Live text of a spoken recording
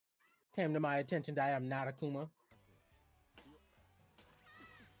came to my attention that I am not Akuma.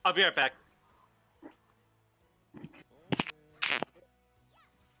 I'll be right back.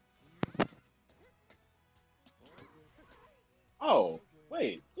 Oh,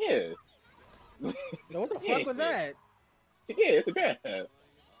 wait, yeah. Yo, what the fuck was that? Yeah, it's a grab.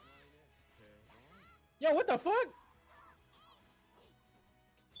 Yo, what the fuck?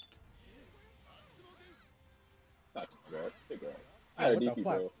 Not a grab, it's a grab. I Yo, had a what DP, the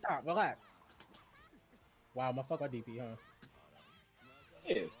fuck? bro. Stop, relax. Wow, my fuck our DP, huh?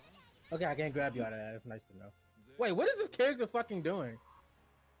 Yeah. Okay, I can't grab you out of that. That's nice to know. Wait, what is this character fucking doing?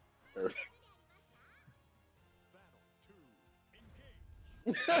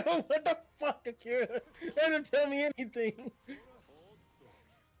 What the fuck, Akira? That doesn't tell me anything.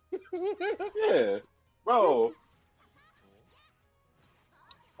 Yeah, bro.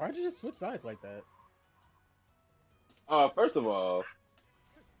 Why'd you just switch sides like that? First of all,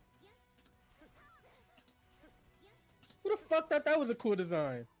 Who the fuck thought that was a cool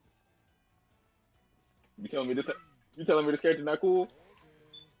design? you telling me this? You telling me this character not cool?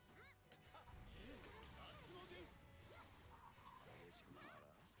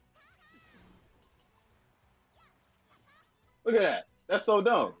 Look at that. That's so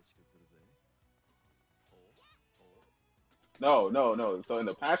dumb. No. So in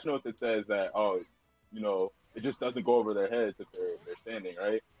the patch notes it says that it just doesn't go over their heads if they're standing,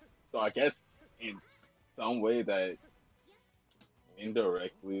 right? So I guess in some way that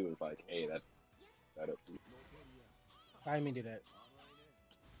indirectly was like, hey, that's that up to you. I didn't mean to do that.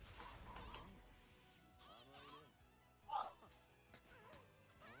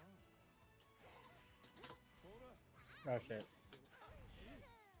 Oh shit.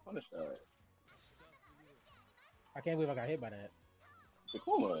 Punish that. I can't believe I got hit by that.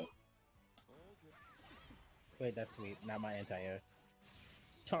 Takuma. Wait, that's sweet. Not my anti-air.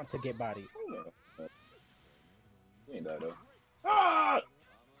 Taunt to get body. You ain't that though. Ah!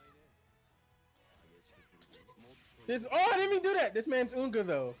 I didn't even do that. This man's Unga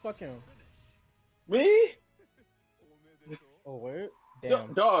though. Fuck him. Me? Oh, word?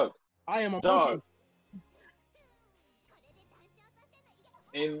 Damn. Dog. I am a Dog. monkey.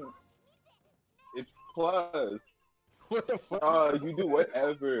 And it's plus. What the fuck? You do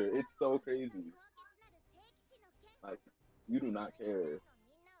whatever. It's so crazy. Like, you do not care.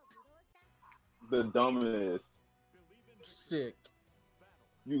 The dumbest. Sick.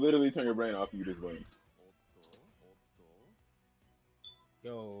 You literally turn your brain off and you just win.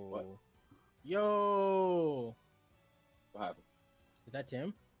 Yo. What? Yo. What happened? Is that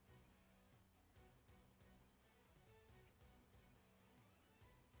Tim?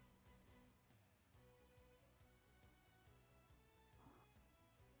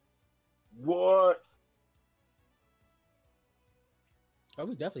 What? Oh,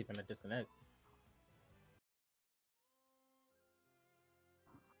 we definitely finna disconnect.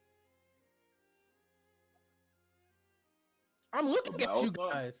 I'm looking at you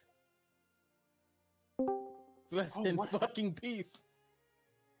guys. Rest in fucking peace.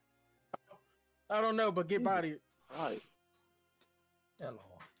 I don't know, but get bodied. Right. Hello.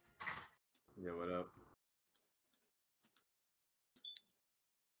 Yeah, what up?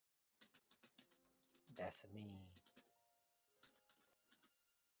 That's me.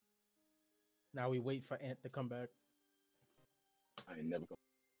 Now we wait for Ant to come back. I ain't never come.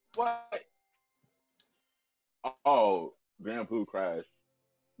 What? Oh, Grand Blue crashed.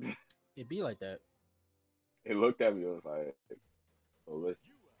 It be like that. It looked at me. It was like, "Oh, let's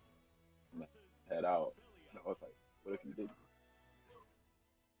head out." And I was like, "What if you didn't?"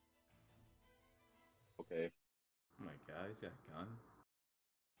 Okay. Oh my god, he's got a gun.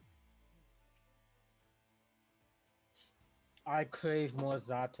 I crave more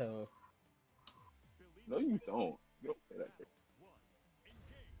Zato. No, you don't. You don't say that.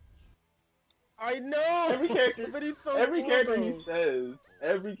 I know. Every character, but he's so every cool, character though. he says,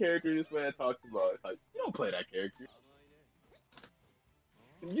 every character this man talks about, it's like, you don't play that character.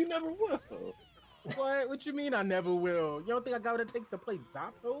 You never will. What? What you mean I never will? You don't think I got what it takes to play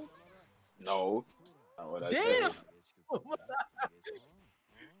Zato? No. Not what I Damn! said.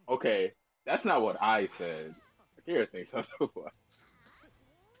 Okay, that's not what I said. Akira thinks otherwise.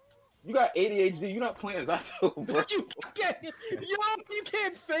 You got ADHD. You're not playing Zato, bro. You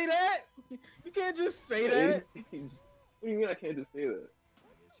can't say that. You can't just say that. What do you mean I can't just say that?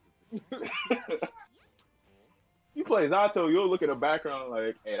 You play Zato, you'll look at the background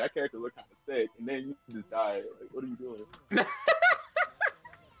like, hey, that character look kind of sick, and then you just die. Like, what are you doing?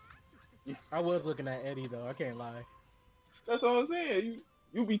 I was looking at Eddie though. I can't lie. That's what I'm saying.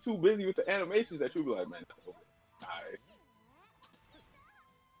 You be too busy with the animations that you be like, man, that's over. Alright.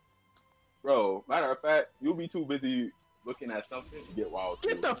 Bro, matter of fact, you'll be too busy looking at something to get wild.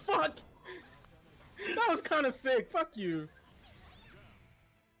 Get the fuck! That was kind of sick. Fuck you.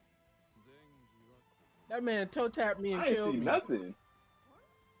 That man toe tapped me and I ain't killed see me. nothing.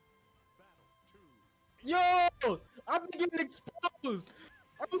 Yo, I'm getting exposed.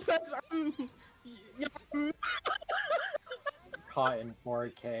 I'm Caught in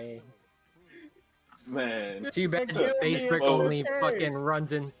 4K. Man. Too bad Kill your me in Facebook only 4K. fucking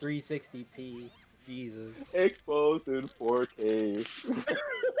runs in 360p. Jesus. Exposed in 4K.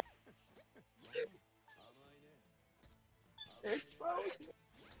 Exposed.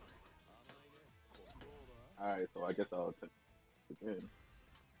 Alright, so I guess I'll take it in.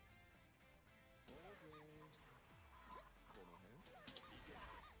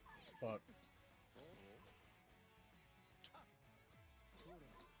 Fuck.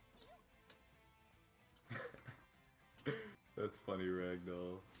 That's funny,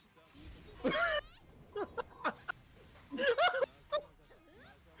 Ragdoll.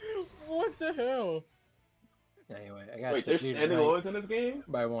 What the hell? Anyway, I got Wait, the there's dude standing tonight, lowers in this game?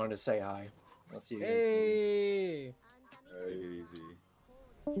 but I wanted to say hi. I'll see you guys. Hey. Take it easy.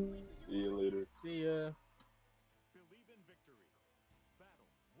 See you later. See ya.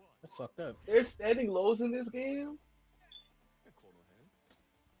 That's fucked up. There's standing lows in this game?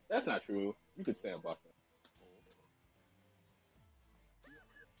 That's not true. You could stand block that.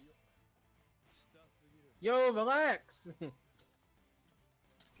 Yo, relax. Can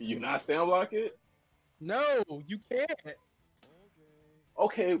you not stand block it? No, you can't.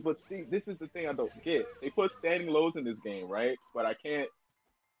 Okay, but see, this is the thing I don't get. They put standing lows in this game, right? But I can't,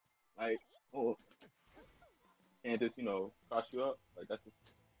 like, oh, can't just, cross you up. Like, that's the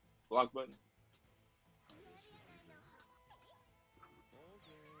block button.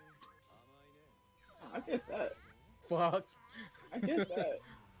 I get that. Fuck. I get that.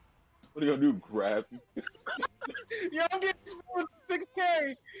 What are you gonna do? Grab you? Yo, I'm getting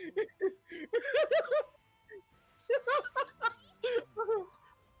 6K.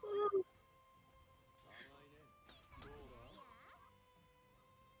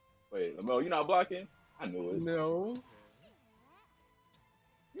 Wait, Lamel, you not blocking? I knew it. No.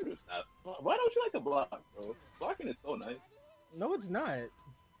 You just not. Why don't you like to block, bro? Blocking is so nice. No, it's not. It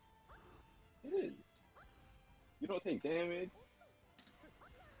is. You don't take damage.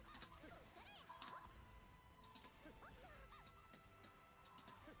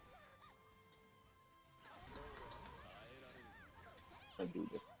 I do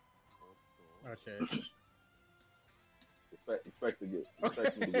this. Oh shit. Expect me to get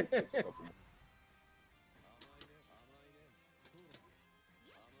a couple more.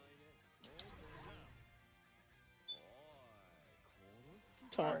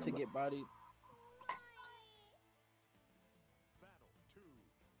 Time to get bodied.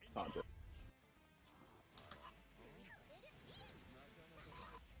 Contra.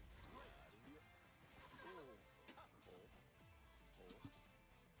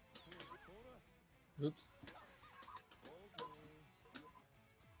 Oops.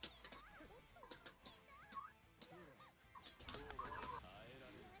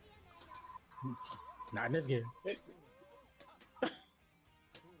 Not in this game.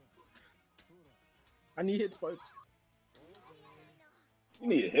 I need hit sparks. You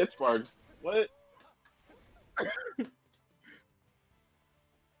need a hit spark. What?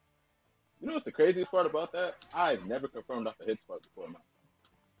 You know what's the craziest part about that? I've never confirmed off a hit spark before.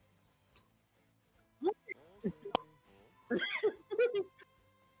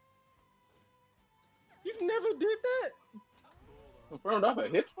 You've never did that? Confirmed off a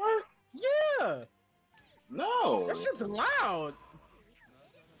hit spark? Yeah. No. That shit's loud. What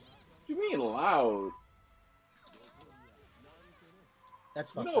you mean loud?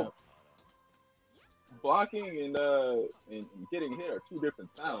 That's fucked You know, up. blocking and getting hit are two different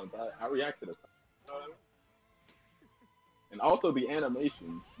sounds. I react to the sound. And also the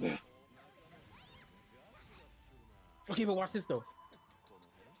animation. Okay, but watch this though.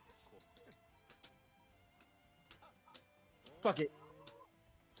 Fuck it.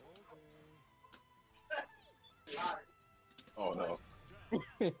 Oh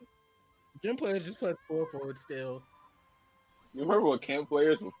no. Gym players just put 4 forward still. You remember what camp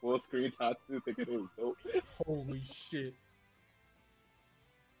players with full screen Tatsu thinking it was dope? Holy shit.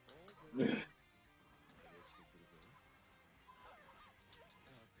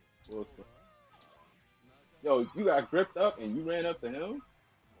 Yo, you got gripped up and you ran up to him?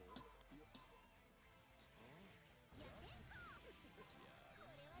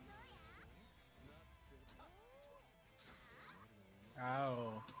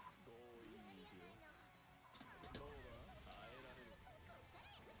 Ow.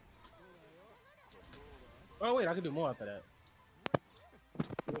 Oh wait, I can do more after that.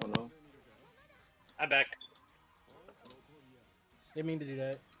 I don't know. I'm back. Didn't mean to do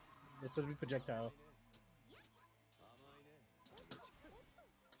that. It's supposed to be projectile.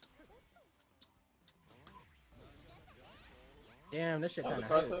 Damn, this shit kind of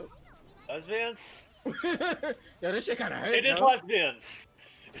hurt. Lesbians? Yo, this shit kind of hurt. It is yo. lesbians.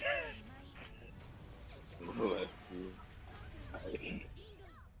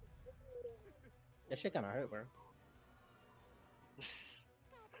 That shit kind of hurt, bro.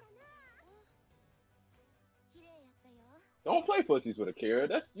 Don't play pussies with Akira.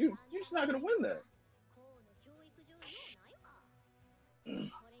 That's you. You're just not gonna win that,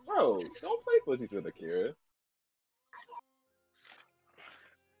 bro. Don't play pussies with Akira.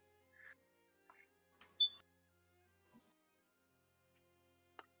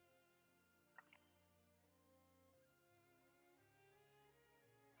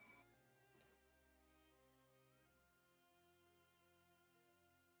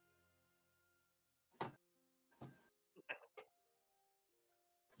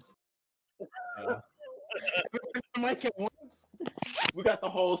 Mic at once. We got the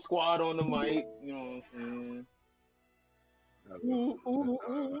whole squad on the mic. You know what I'm saying? Ooh, ooh,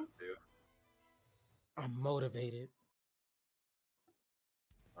 ooh. I'm motivated.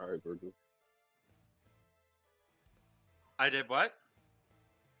 All right, Virgil. I did what?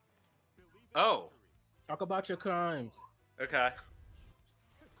 Oh, Talk about your crimes. okay.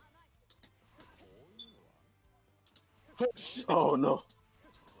 Oh no.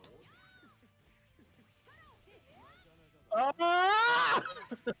 Ah!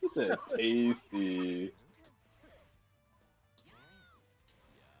 He said tasty.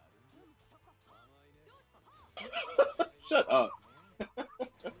 Shut up.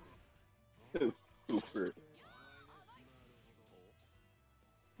 This is super.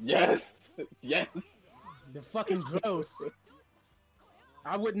 Yes. Yes. The fucking gross.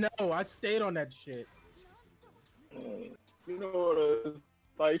 I would know. I stayed on that shit. You know what? It's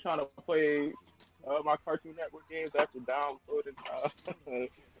like trying to play my Cartoon Network games after downloading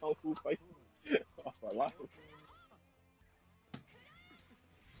Kung Fu Fighting off my life.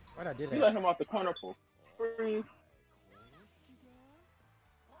 Why'd I do You that? let him off the corner for free.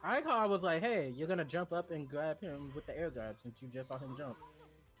 I like how I was like, hey, you're gonna jump up and grab him with the air grab since you just saw him jump.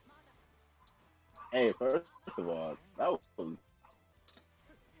 Hey, first of all, that was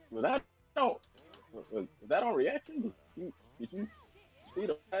that don't was that on reaction? Did you see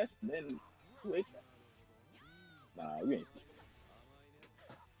the flash and then you ate that? Nah, you ain't.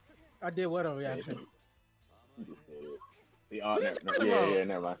 I did what on reaction? You just said it. See, What are you talking yeah, about? yeah,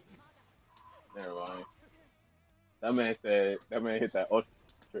 never mind. Never mind. That man hit that ultra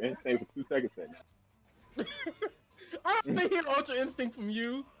instinct for 2 seconds right now. I only hit Ultra Instinct from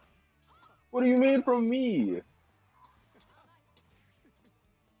you. What do you mean from me?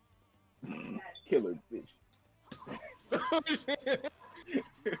 Killer bitch.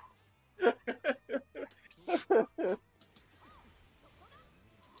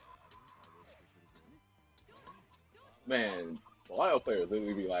 Man, the wild players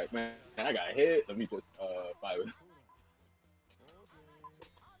literally be like, man, I got hit. Let me just fight with.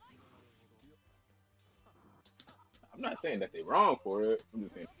 I'm not saying that they're wrong for it. I'm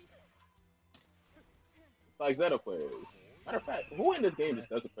just saying it's like Zeta players. Matter of fact, who in this game just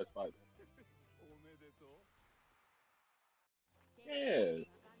doesn't press fight? Yeah.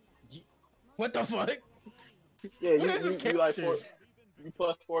 What the fuck? Yeah, What is this you like character? you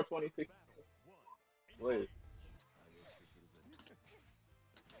plus 426. Wait.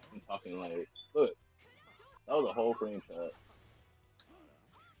 I'm talking like, look, that was a whole frame shot.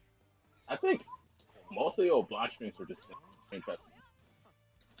 I think most of your block streams are just frame shots,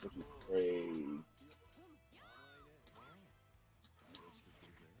 which is crazy.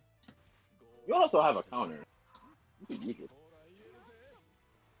 You also have a counter. You can use it.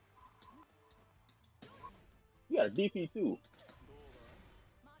 You got a DP too.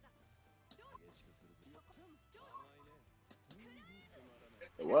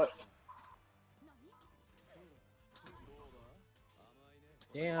 Hey, what?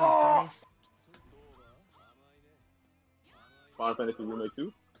 Damn, Oh! son. Final Fantasy Remake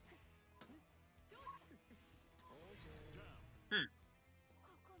 2?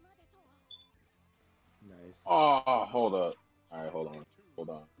 Nice. Oh, hold up. Alright, hold on.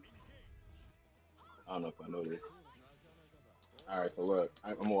 I don't know if I know this. Alright, so look,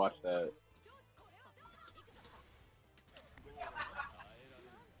 I'm gonna watch that.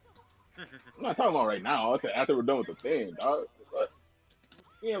 I'm not talking about right now. Okay, after we're done with the thing, dog. But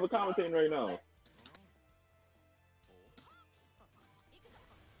yeah, we're commentating right now.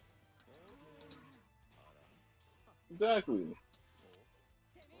 Exactly.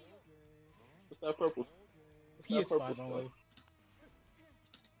 What's that purple? What's that purple PS5 stuff? only.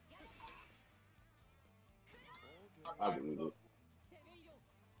 I believe it.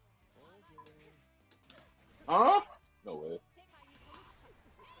 Huh? No way.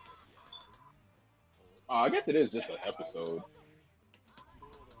 Oh, I guess it is just an episode.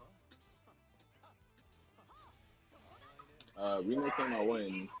 Remake came out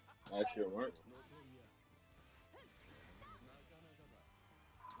when? Last year, weren't?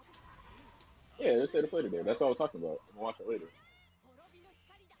 Yeah, they said to play today. That's what I was talking about. I'm gonna watch it later.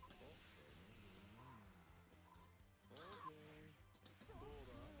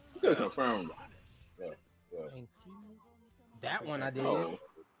 You could confirm. Yeah, yeah. Thank you. That one I did. Oh,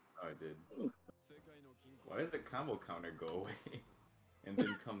 Oh, I did. Why does the combo counter go away and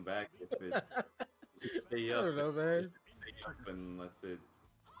then come back if it should stay I up? don't know, man. Stay up unless it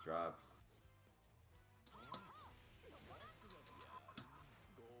drops.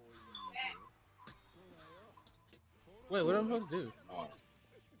 Wait, what am I supposed to do? oh.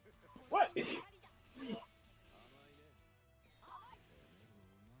 What?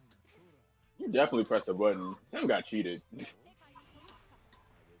 You definitely pressed a button. Tim got cheated.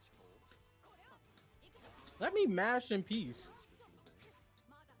 Let me mash in peace.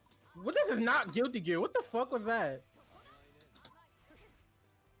 What? This is not Guilty Gear. What the fuck was that?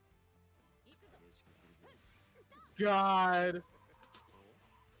 God.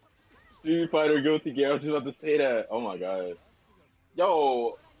 Street Fighter Guilty Gear. I was just about to say that. Oh my god.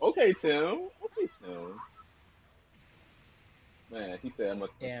 Yo. Okay, Tim. Okay, Tim. Man, he said I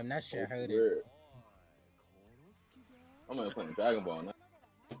must. Damn, that shit hurt it. Weird. I'm gonna play Dragon Ball now.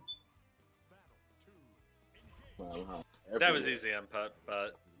 That was easy input,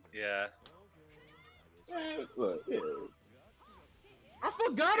 but yeah. Man, look, yeah. I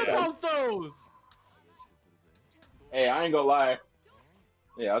forgot Yeah. about those. Hey, I ain't gonna lie.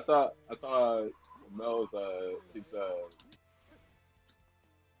 Yeah, I saw Mel's his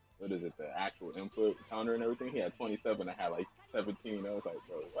what is it, the actual input counter and everything. He had 27, I had like 17. I was like,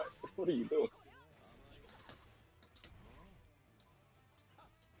 bro, what are you doing?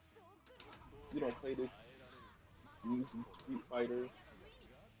 You don't play this easy Street Fighter.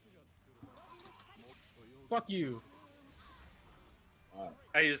 Fuck you.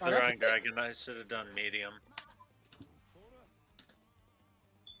 I used the Oh, that's- wrong dragon. I should have done medium.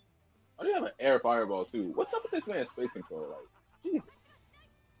 I do have an air fireball too. What's up with this man's space control? Like, Jesus.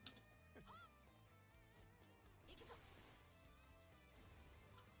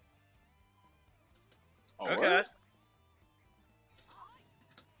 Oh, Okay. what?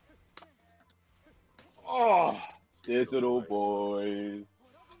 Oh, digital boys.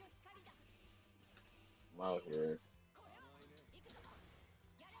 I'm out here.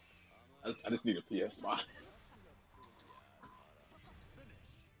 I just need a PS5.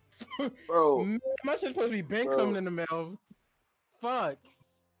 Bro, Man, my shit's supposed to be Ben Bro. coming in the mail. Fuck.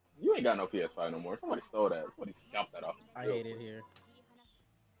 you ain't got no PS5 no more. Somebody stole that. Somebody scalped that off. I hate it here.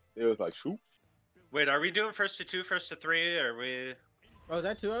 It was like, shoot. Wait, are we doing first to 2, first to 3, or are we? Oh, is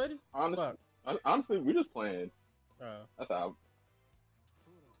that two already? Honestly, Fuck. honestly, we just playing. Oh. That's how.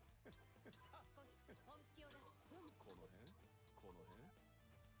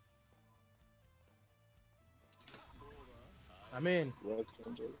 I'm in. Wait,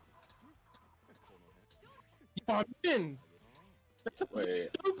 Yo, I'm in. That's so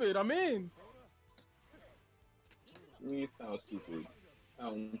stupid. I'm in. you sound stupid.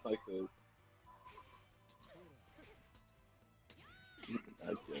 Sounds like this.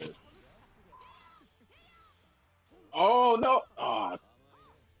 That's good. Oh no! Oh,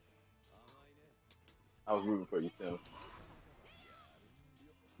 I was rooting for you, Tim.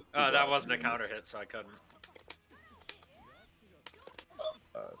 That wasn't a counter hit, so I couldn't.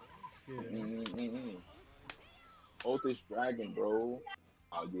 Mm-mm-mm. Hold this dragon, bro.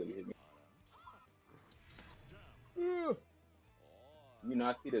 Oh, you really hit me. You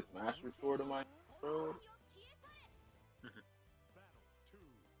not see this master sword of mine, bro?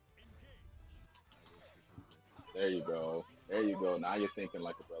 There you go. There you go. Now you're thinking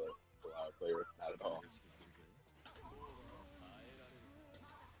like a brother. Player, not at all.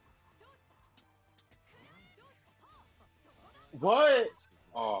 What?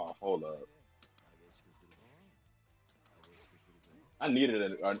 Oh, hold up. I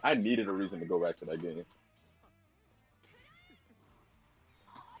needed a reason to go back to that game.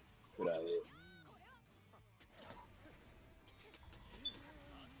 Get out of here.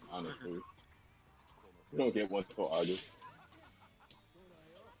 Honestly, we don't get one until August.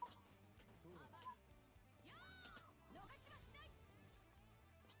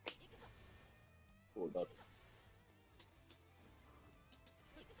 Hold up.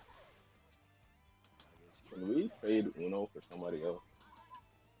 trade Uno for somebody else.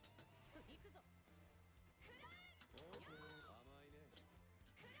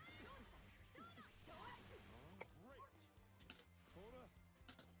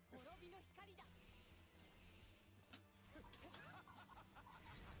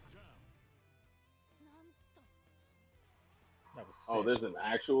 That was sick.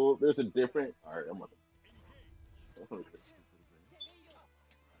 Oh, there's a different. All right, I'm gonna.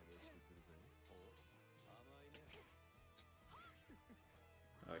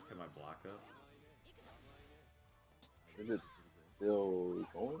 Can my block up? Is it still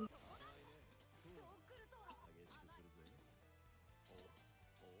going?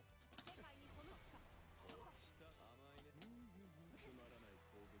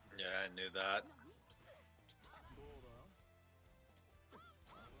 Yeah, I knew that.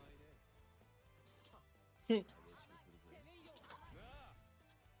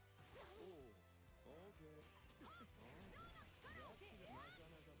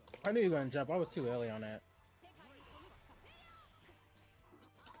 I knew you were gonna jump. I was too early on that.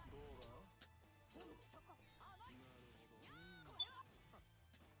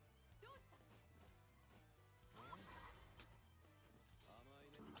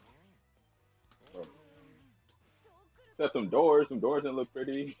 Set some doors. Some doors didn't look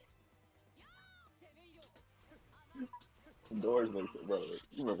pretty. Some doors look, bro.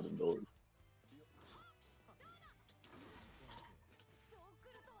 You remember them doors?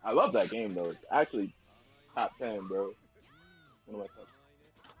 I love that game though. It's actually top 10, bro. One of my top.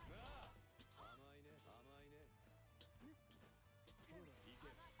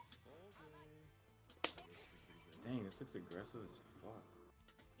 Dang, this looks aggressive as fuck.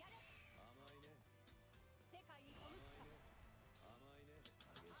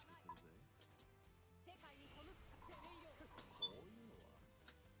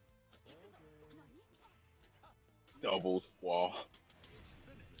 Doubles wall.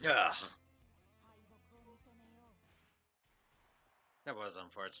 Yeah. That was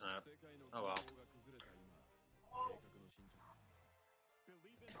unfortunate. Oh well.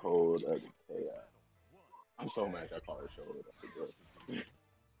 Code of the chaos. I'm so mad I call it show.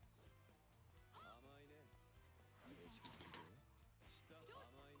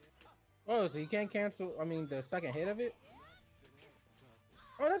 Oh, so you can't cancel, I mean, the second hit of it?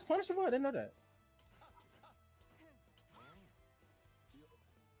 Oh, that's punishable? I didn't know that.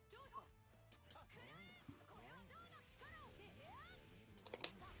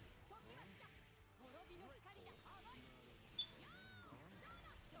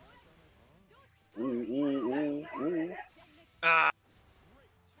 Ooh. Ah,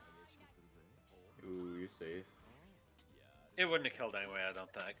 Ooh, you're safe. it wouldn't have killed anyway, I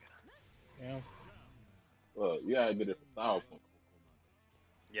don't think. Yeah. Well, you gotta get it for style point.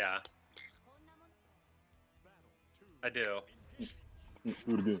 Yeah. I do. Do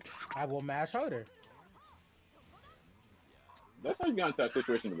it again. I will mash harder. That's how you got into that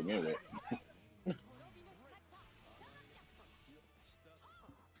situation to begin with.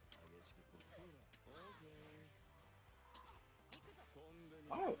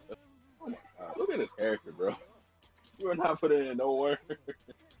 Oh, oh my god. Look at this character, bro. You are not putting in no work. That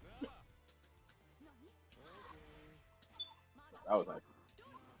was like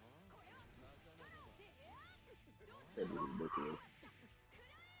that'd be ridiculous.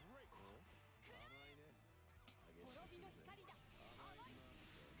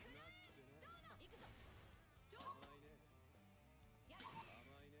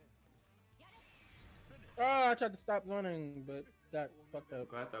 Oh, I tried to stop running, but got fucked I'm up.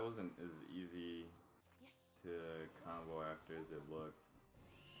 glad that wasn't as easy to combo after as it looked.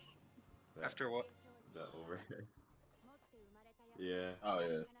 After what? That overhead. Yeah, Oh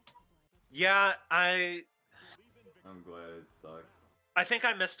yeah. Yeah, I'm glad it sucks. I think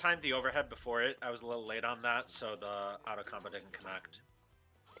I mistimed the overhead before it. I was a little late on that, so the auto combo didn't connect.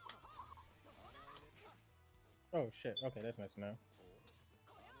 Oh shit. Okay, that's nice to know.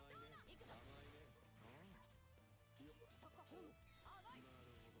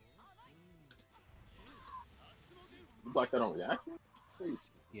 You blocked that on reaction? Please.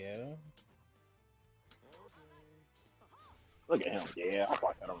 Yeah. Look at him. Yeah, I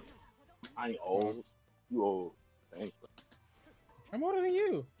blocked that on reaction. I ain't old. You old. Thanks. I'm older than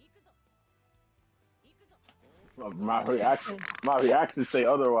you. My reaction say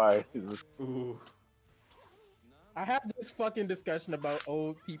otherwise. Ooh. I have this fucking discussion about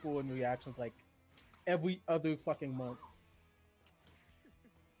old people and reactions like every other fucking month.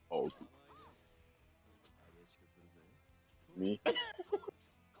 Oh. Me?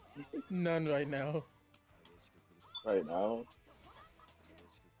 None right now. Right now?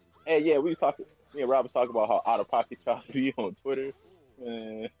 Hey, yeah, we was talking. Me and Rob was talking about how out of pocket y'all be on Twitter.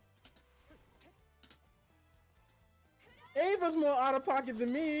 Man, Ava's more out of pocket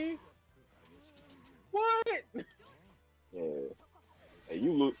than me. What? yeah. Hey,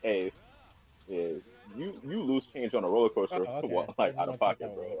 you lose. Hey, yeah. You lose change on a roller coaster. Oh, okay. What, like out of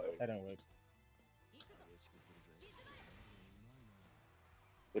pocket, bro. Like, That don't work.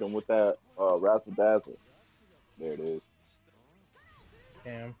 hit him with that razzle dazzle. There it is.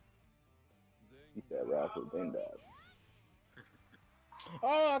 Damn. He said razzle then dazzle.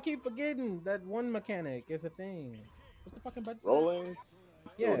 Oh, I keep forgetting that one mechanic is a thing. What's the fucking button? Rolling.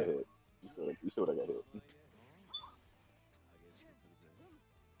 Yeah. You should have got hit.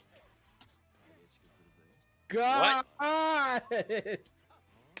 God!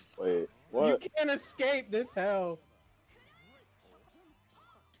 Wait, what? You can't escape this hell.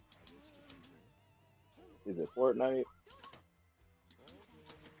 Is it Fortnite?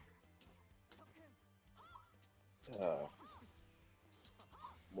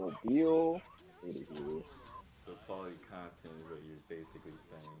 Mobile. So quality content is what you're basically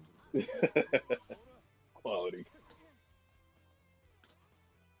saying. Quality.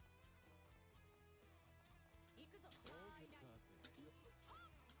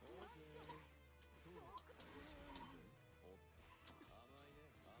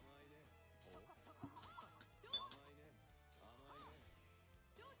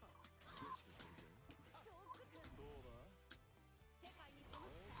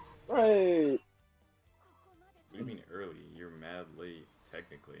 Right. What do you mean early? You're mad late,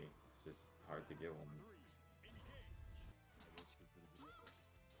 technically. It's just hard to get one.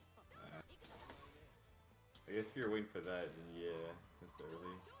 I guess if you're waiting for that, then yeah, it's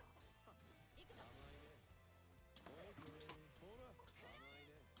early.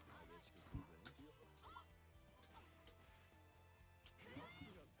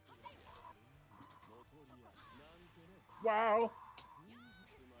 Wow.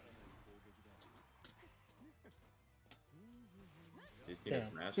 Just need a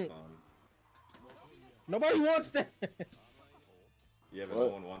smash bomb. Nobody wants that. Yeah, but no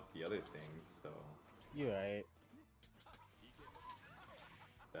one wants the other things, so. You're right.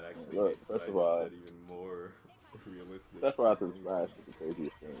 That actually Look, makes what I first of all, just said even more realistic. that's why I think Smash is the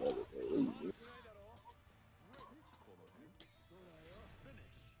craziest thing ever.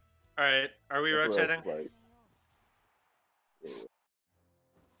 Alright, are we rotating? Like, yeah.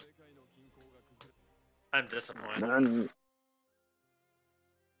 I'm disappointed. None.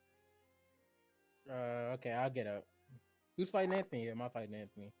 Okay, I'll get up. Who's fighting Anthony? Am I fighting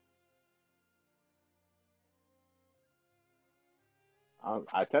Anthony?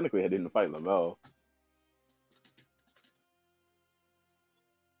 I technically didn't fight Lamel.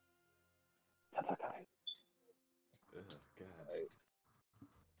 Ugh,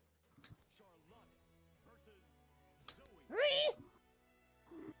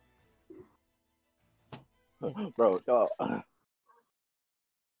 God. Bro, dog.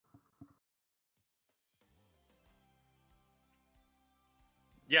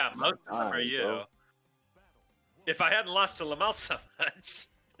 Yeah, most of them are you. Bro. If I hadn't lost to Lamel so much.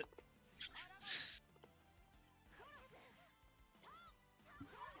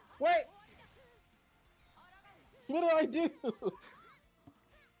 Wait! What did I do?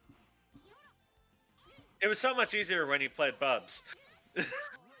 It was so much easier when you played Bubs.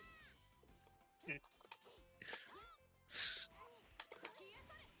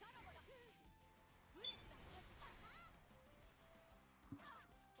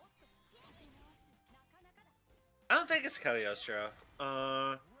 I don't think it's Cagliostro.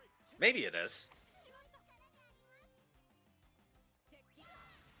 Maybe it is.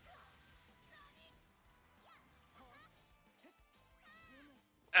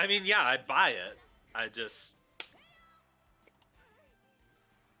 I mean, yeah, I'd buy it. I just...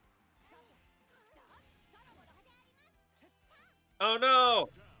 Oh no!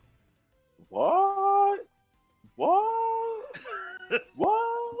 What? What? What?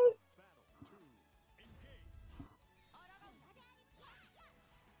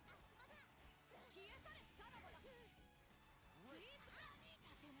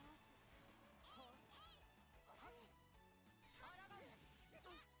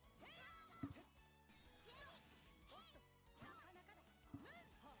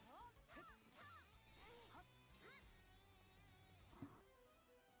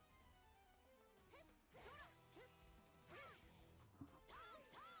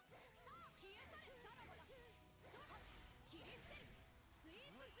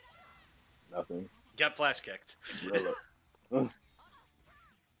 Nothing. Get flash kicked. Really.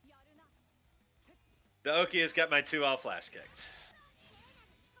 The Oki has got my 2L flash kicked.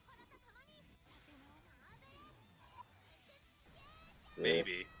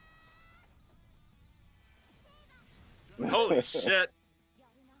 Maybe. Holy shit!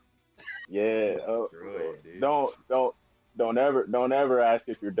 Yeah. Destroyed, dude. Don't ever ask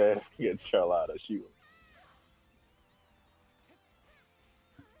if you're dead against Charlotta. Shoot.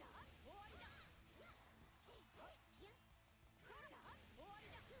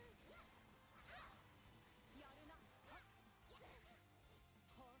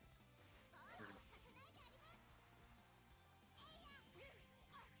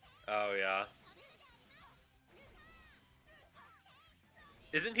 Oh yeah.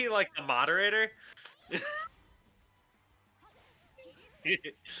 Isn't he like the moderator? Yeah,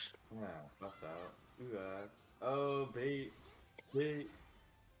 bust out. Do that. Oh, bait. Bait.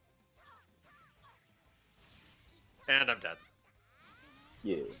 And I'm dead.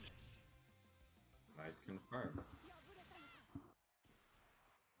 Yeah. Nice confirm.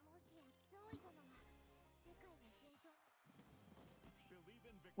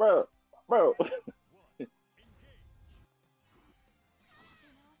 Bro.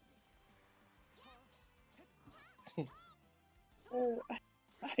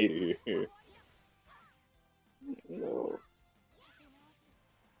 I hate it here. No.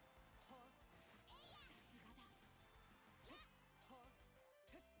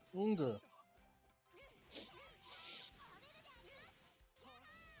 Unga.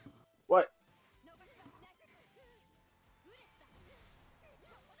 What?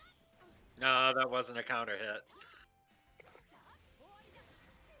 No, that wasn't a counter hit.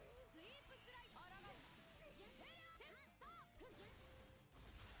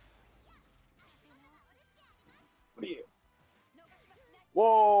 What are you?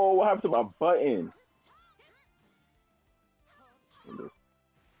 Whoa! What happened to my button?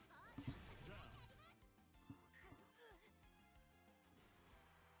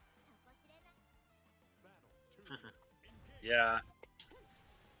 Yeah.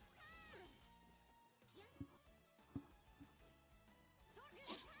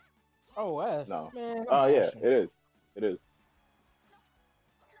 Oh, S. No. Man. Oh yeah, bullshit. it is. It is.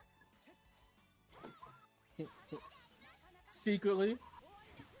 Secretly.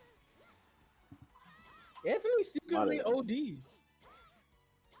 Anthony secretly Modern. OD.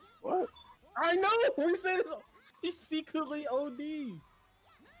 What? I know. We said he's secretly OD.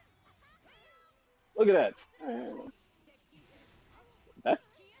 Look at that. That's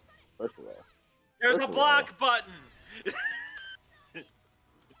first of all. There's First a of block button.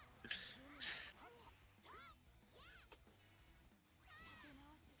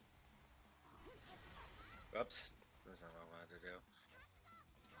 Whoops. That's not what I wanted to do.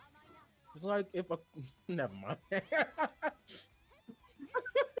 It's like if a never mind.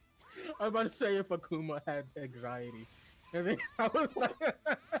 I was about to say if Akuma had anxiety, and then I was like,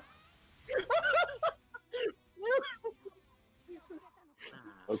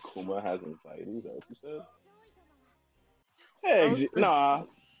 Akuma has anxiety. Is that what you said? Hey, nah.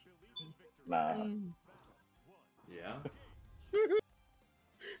 Yeah.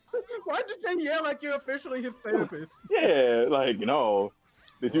 Why'd you say yeah like you're officially his therapist? Yeah, like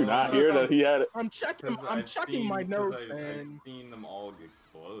did you not hear that he had it? I'm checking. 'Cause I'm I've checking seen- my 'cause notes, I've and seen them all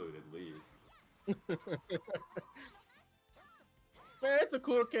explode at least. man, it's a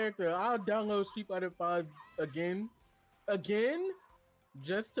cool character. I'll download Street Fighter 5 again,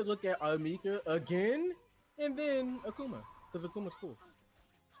 just to look at Amika again, and then Akuma, because Akuma's cool.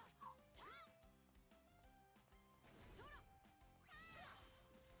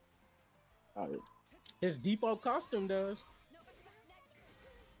 All right. His default costume does.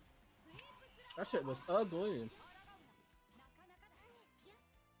 That shit was ugly.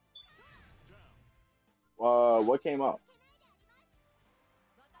 What came up?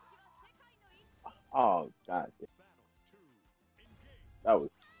 Oh god, that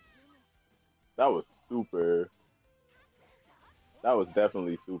was super. That was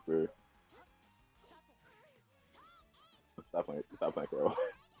definitely super. Stop playing, bro.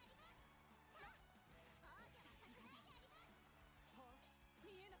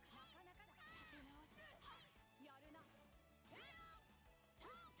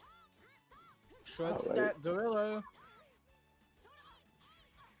 Shred Alright. stat gorilla.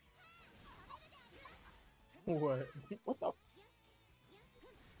 What? What the?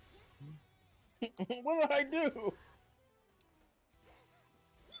 What did I do?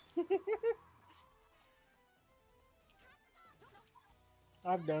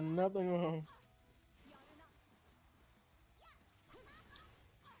 I've done nothing wrong.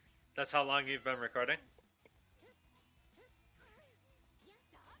 That's how long you've been recording?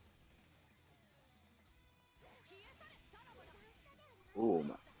 Oh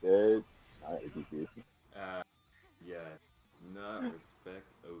my god. Alright, GBVS. Yeah. not respect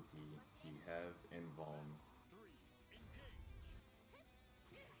Oki. You have Invuln.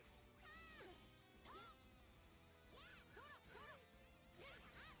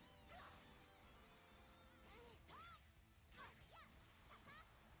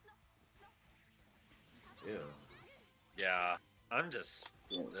 Ew. Yeah, I'm just.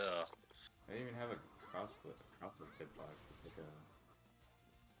 Ugh. I didn't even have a crossfoot hitbox. It's like a...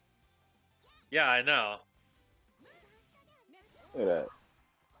 Yeah, I know. Look at that.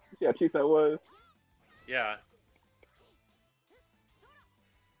 You see how cheap that was? Yeah.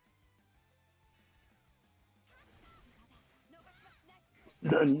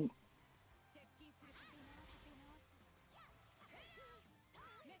 Yeah,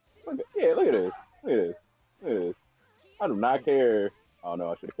 look at this. Look at this. Look at this. I do not care. Oh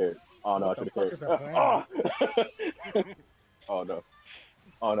no, I should have cared. Oh no, I should have cared. Oh! Oh no.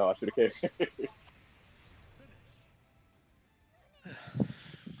 Oh no, I should have cared.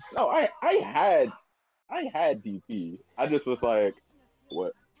 No, I had DP. I just was like,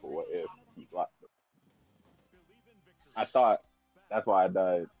 what if he blocked him? I thought that's why I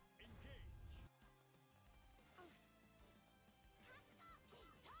died.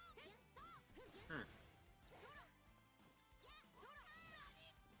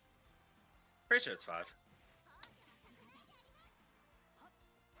 Pretty sure it's 5.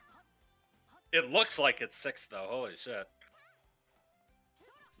 It looks like it's 6 though. Holy shit.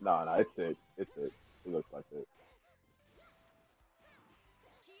 No, it's 6. It's 6. It looks like it.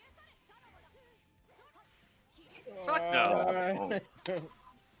 Fuck no.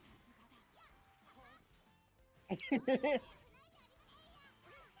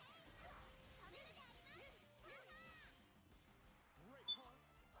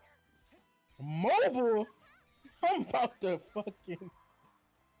 Mobile? I'm about to fucking.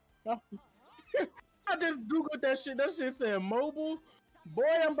 I just googled that shit. That shit said mobile. Boy,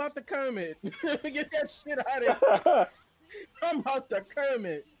 I'm about to Kermit. Get that shit out of here. I'm about to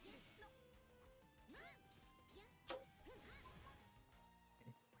Kermit.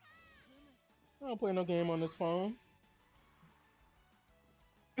 I don't play no game on this phone.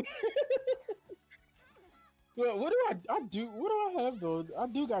 Well, what do I do? What do I have though? I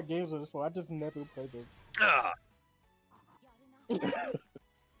do got games on this phone. I just never play them. Ah.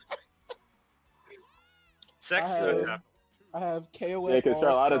 6. I have KOF. Yeah, because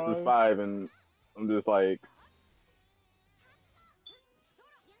Charlotta's All-Star. is 5, and I'm just like.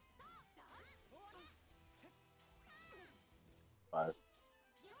 Five.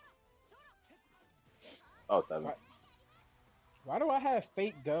 Oh, 7. Why do I have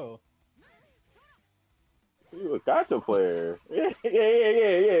Fate Go? You a gotcha player. Yeah.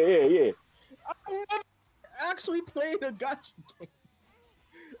 I never actually played a gotcha game.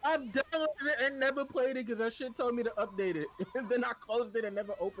 I've downloaded it and never played it because that shit told me to update it. And then I closed it and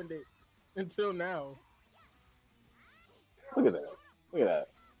never opened it until now. Look at that. Look at that.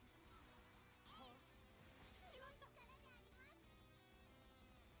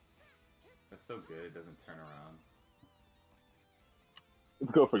 That's so good it doesn't turn around.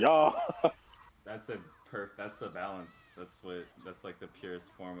 Let's go for y'all. That's a balance. That's like the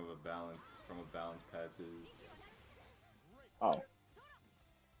purest form of a balance from a balance patches. Oh.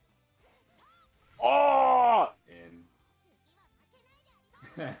 Oh! And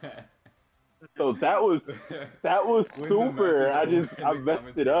so that was super. I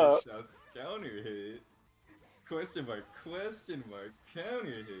messed it up. Shouts, counter hit. Question mark, counter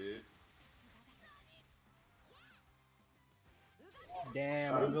hit.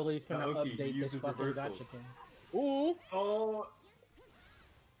 Damn, I'm really finna Okay, update this fucking reversal. gotcha game. Ooh. Oh.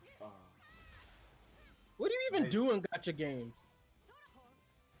 What do you even do in gotcha games?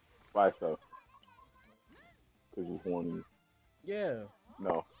 Buy stuff. Because you're horny. Yeah.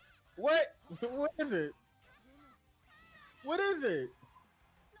 No. What? What is it? What is it?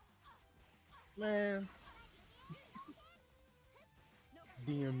 Man.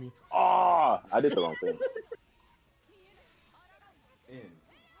 DM me. Ah, I did the wrong thing.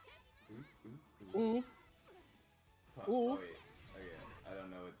 Ooh. Ooh. Oh, wait. Okay. I don't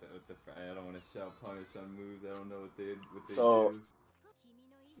know what the I don't want to shout punish on moves. I don't know what they do.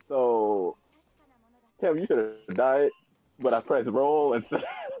 So Tim, you should have died, but I pressed roll instead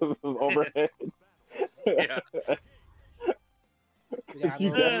of overhead. Yeah.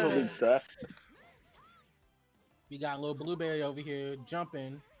 You definitely tried. We got a little blueberry over here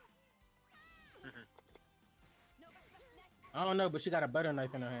jumping. I don't know, but she got a butter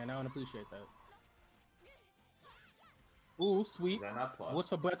knife in her hand. I don't appreciate that. Ooh, sweet. Is that not plus? What's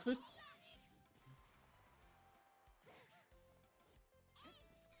for breakfast?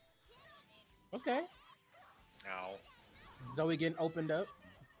 Okay. Ow. Zoe getting opened up.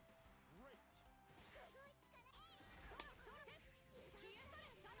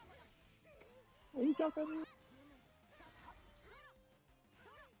 You jump at me?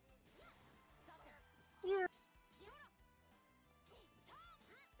 Yeah.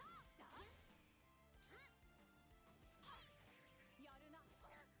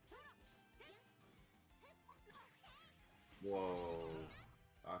 Whoa.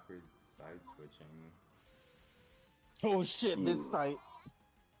 Awkward side switching. Oh shit! This site.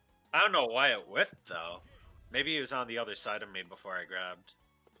 I don't know why it whiffed though. Maybe he was on the other side of me before I grabbed.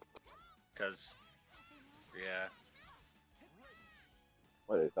 Cause, yeah.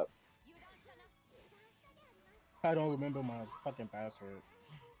 What is up? I don't remember my fucking password.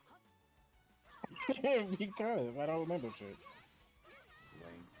 Because I don't remember shit.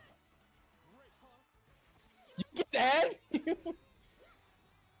 Linked. You get that?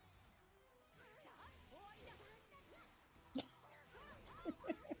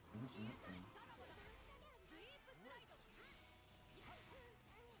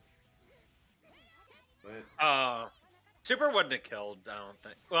 But Super wouldn't have killed, I don't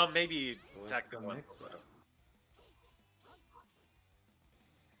think. Well, maybe what's Tactical the would mix-up? have.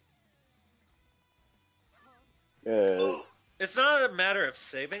 Yeah. It's not a matter of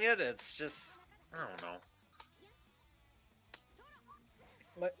saving it, it's just, I don't know.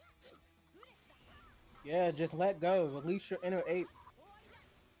 Yeah, just let go. Release your inner ape.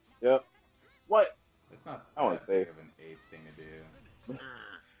 Yep. What? It's not I wanna that say- big of an ape thing to do.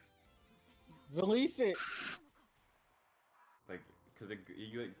 Release it. Like, because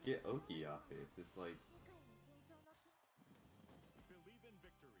you like, get Oki off it. It's just like,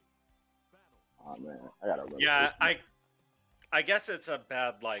 Oh man, I gotta run. Yeah, I guess it's a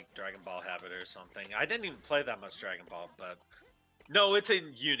bad, like, Dragon Ball habit or something. I didn't even play that much Dragon Ball, but... No, it's a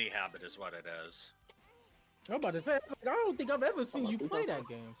uni habit is what it is. I'm about to say, I don't think I've ever seen you play that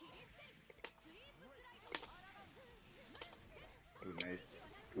game. ooh, nice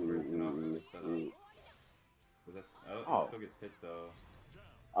conversion off of the setup. But that's, Oh. it still gets hit though.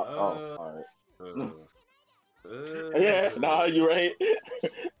 Alright. Uh, Yeah, nah, you're right.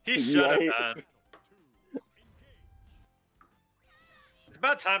 He You should have right? been. It's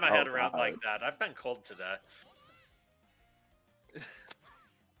about time I had Oh, a round God. like that. I've been cold today.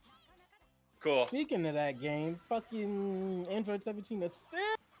 Cool. Speaking of that game, fucking Android 17 assist.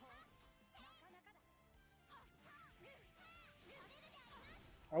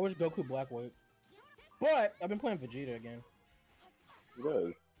 I wish Goku Black would. But I've been playing Vegeta again.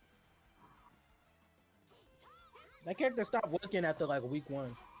 Good. That character stopped working after like week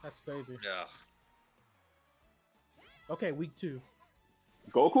 1. That's crazy. Yeah. Okay, week 2.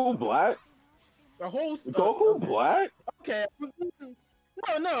 Goku Black? The whole Goku okay. Black? Okay.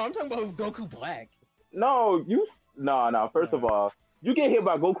 No, I'm talking about Goku Black. No, you. No. First of all, you get hit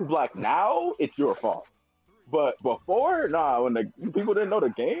by Goku Black now, it's your fault. But before, nah, when the people didn't know the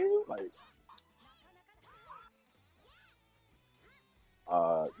game, like,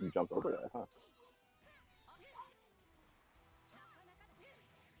 you jumped over that, huh?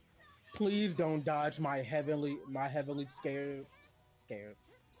 Please don't dodge my heavily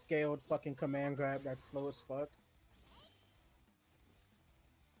scaled fucking command grab that's slow as fuck.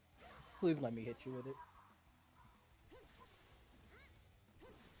 Please let me hit you with it.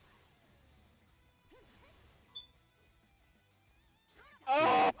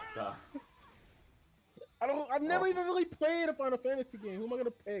 Oh! stop. I've never even really played a Final Fantasy game. Who am I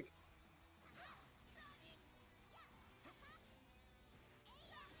gonna pick?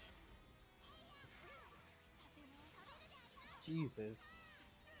 Jesus.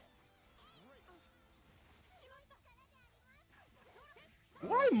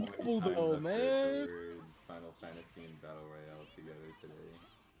 Why So many mobile times though, I've man? heard the word Final Fantasy and Battle Royale together today.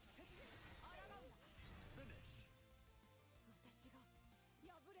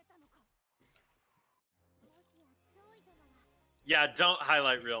 Yeah, don't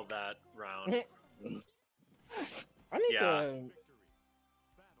highlight reel that round. I need Yeah. to.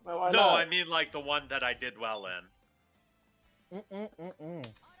 Well, why No, not? I mean like the one that I did well in.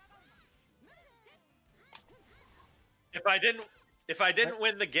 If I didn't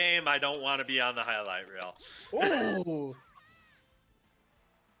win the game, I don't want to be on the highlight reel. Oh.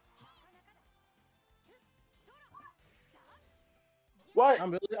 What?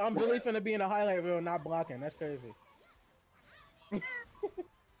 I'm really finna be in a highlight reel, not blocking. That's crazy.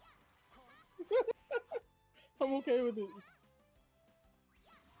 I'm okay with it.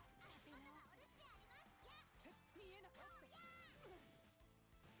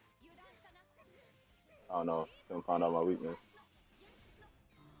 I don't know. Don't find out my weakness.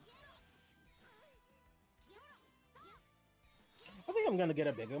 I'm gonna get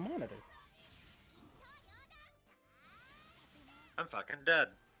a bigger monitor. I'm fucking dead.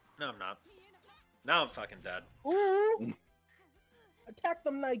 No, I'm not. Now I'm fucking dead. Ooh! Attack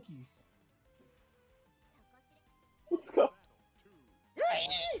them Nikes. Let's go.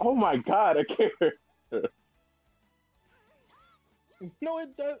 Oh my god, I can't. No,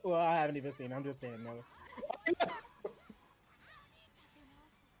 it does. Well, I haven't even seen it. I'm just saying no.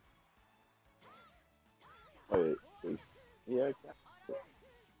 Wait, yeah.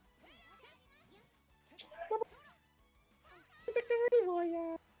 Victory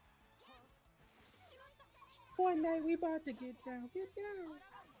Royale. Fortnite, we about to get down. Get down.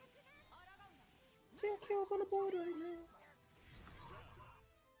 10 kills on the board right now.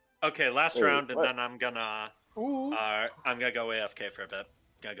 Okay, last Wait, round, and what? then I'm gonna Ooh. go AFK for a bit.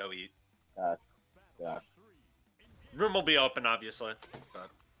 Gonna go eat. Yeah. Room will be open, obviously, but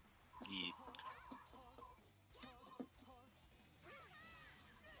eat.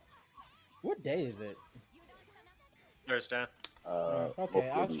 What day is it? Thursday. Okay,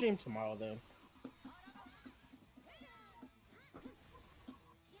 I'll stream tomorrow then.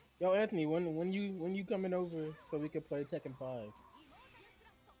 Yo, Anthony, when you coming over so we can play Tekken 5?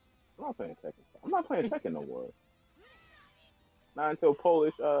 I'm not playing Tekken. I'm not playing Tekken no more. Not until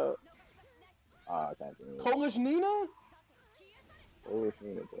Polish. I can't do it. Polish Nina? Polish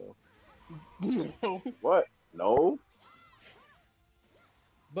Nina, bro. No. What? No.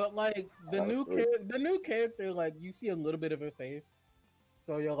 But like the new character, like you see a little bit of her face,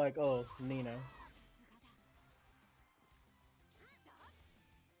 so you're like, oh, Nina.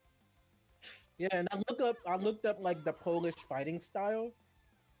 Yeah, and I looked up like the Polish fighting style,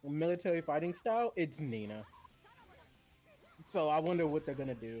 military fighting style. It's Nina. So I wonder what they're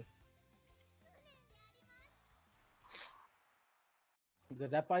gonna do.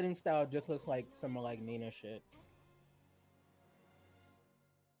 Because that fighting style just looks like some like Nina shit.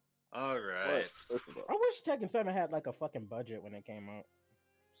 All right. I wish Tekken 7 had like a fucking budget when it came out.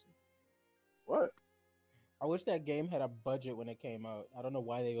 What? I wish that game had a budget when it came out. I don't know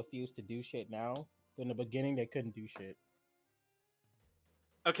why they refuse to do shit now. But in the beginning, they couldn't do shit.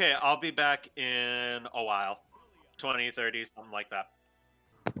 Okay, I'll be back in a while. 20, 30, something like that.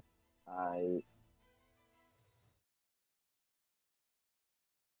 I.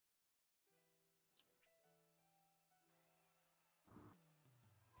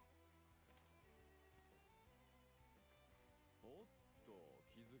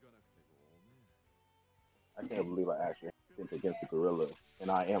 I can't believe I actually went against a gorilla, and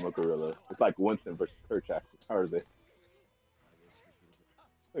I am a gorilla. It's like Winston versus Kerchak. How is it?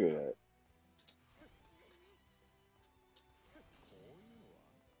 Look at that.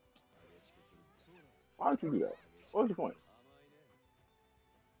 Why don't you do that? What was the point?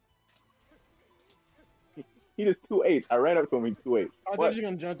 He just 2-8. I ran up to him in 2-8. I thought you were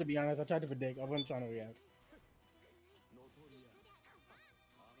gonna jump, to be honest. I tried to predict. I wasn't trying to react.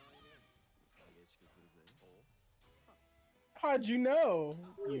 How'd you know?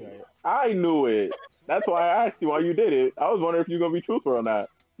 You right. I knew it. That's why I asked you why you did it. I was wondering if you're gonna be truthful or not.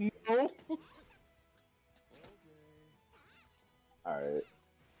 No. Alright.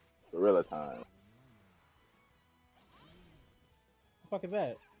 Gorilla time. The fuck is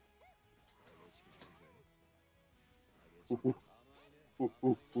that? Oh,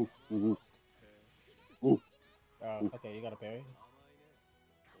 okay, you got a parry.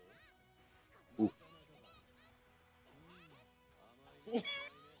 okay,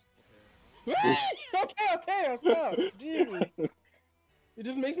 I'll stop. Jesus. It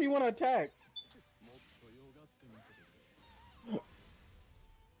just makes me want to attack.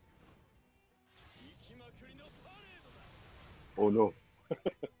 Oh no.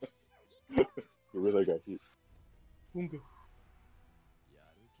 Gorilla got hit. Bunga.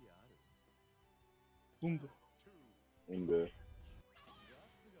 Bunga. Bunga.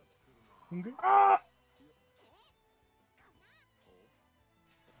 Bunga. Ah!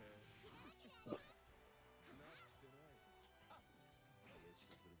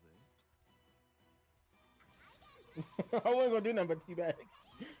 I wasn't gonna do nothing but teabag.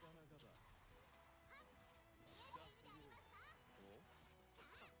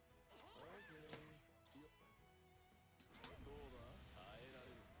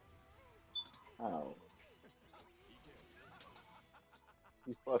 How?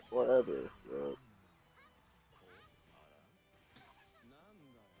 He's fucked forever, bro.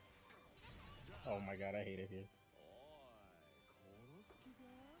 Oh my god, I hate it here.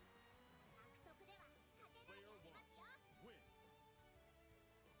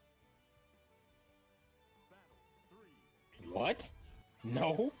 What?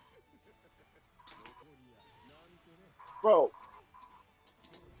 No? Bro,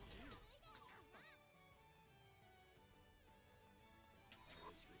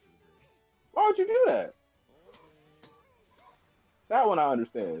 Why would you do that? That one I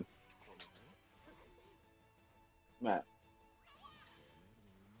understand. Matt.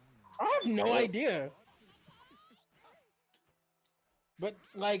 I have no idea. But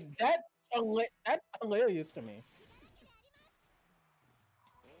like that's hilarious to me.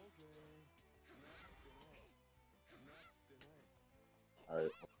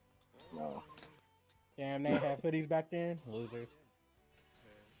 Alright. No. Damn, they have hoodies back then. Losers.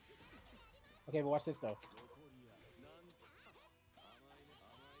 Okay, but watch this though.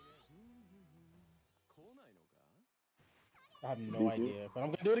 I have no idea, but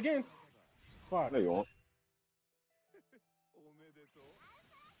I'm gonna do it again. Fuck. No, you won't.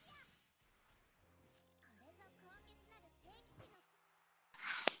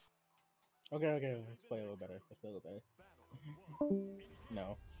 Okay. Let's play a little better. Let's play a little better.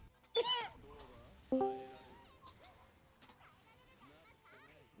 No.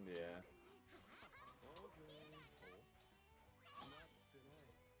 Yeah.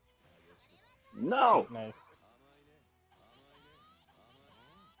 No. Nice.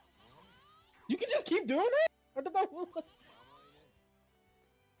 You can just keep doing it? I thought that was...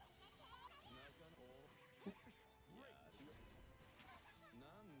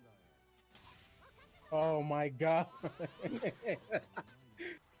 Oh my god.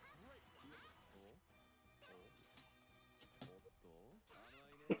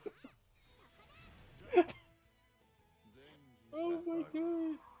 Oh my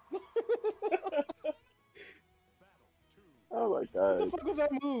god. Oh my What god. the fuck was that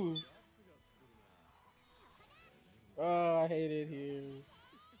move? Oh, I hate it here.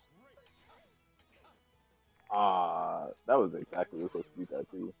 That was exactly what was supposed to be that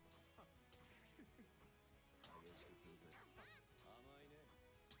too.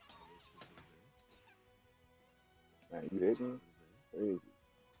 Man, you hit me? Crazy.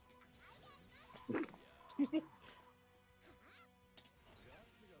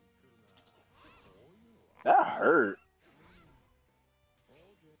 That hurt.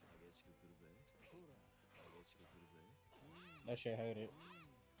 That shit hurt it.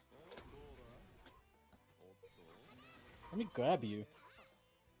 Let me grab you.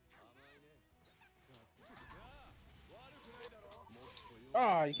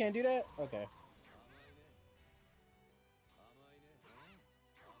 Oh, you can't do that? Okay.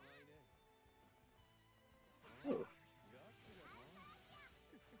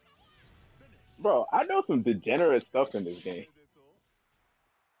 Bro, I know some degenerate stuff in this game.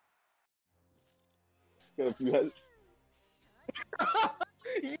 If you had...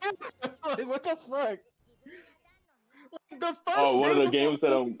 Yeah, like, what the fuck? Like, the first Oh, one of day the games before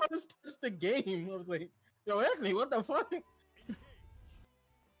that we first touched the game, I was like, yo, Anthony, what the fuck?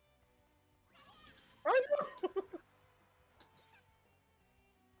 I know.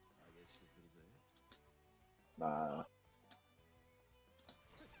 Nah.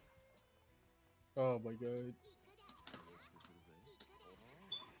 Oh my god.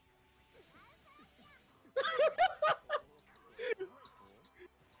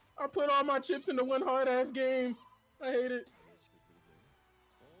 I put all my chips into one hard ass game. I hate it.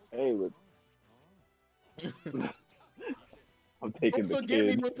 Hey, look. I'm taking Don't the forget me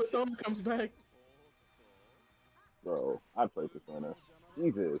kid. when Persona comes back. Bro, I play Persona.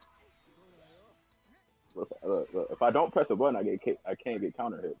 Jesus. Look, if I don't press a button, I can't get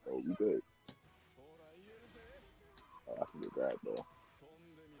counter hit, so you good. Oh, I can get grabbed, though.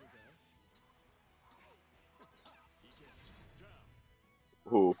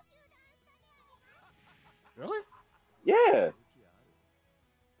 Who? Really? Yeah.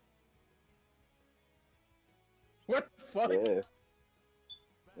 What the fuck? Yeah.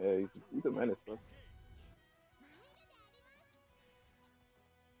 Yeah, he's a menace, bro.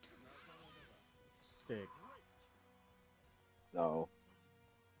 Sick. No.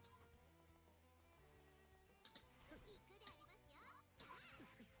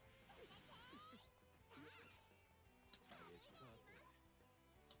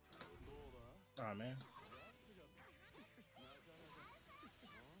 Oh man.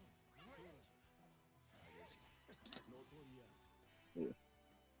 Yeah.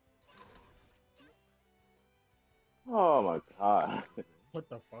 Oh my god. What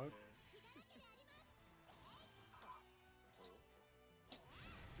the fuck?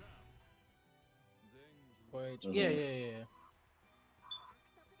 Yeah.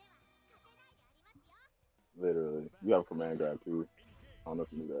 Literally. You have command grab too. I don't know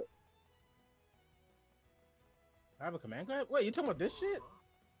if you knew that. I have a command grab? Wait, you talking about this shit?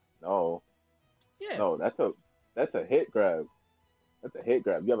 No. Yeah. No, that's a hit grab. That's a hit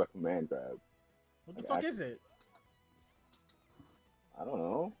grab. You have a command grab. What the fuck is it? I don't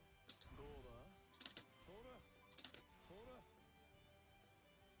know.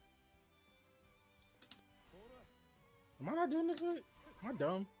 doing this right? Am I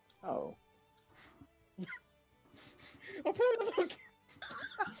dumb? Oh. I'm playing this on.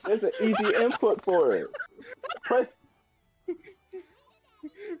 There's an easy input for it. Press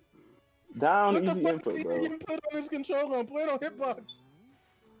down, What the easy fuck input, is bro. easy input on this controller? I'm playing on hitbox.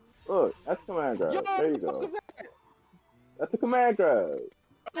 Look, that's command grab. Yo, There you what the fuck go. was that? That's a command grab.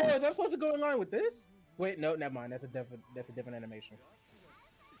 Oh, is that supposed to go in line with this? Wait, no, never mind. That's a different animation.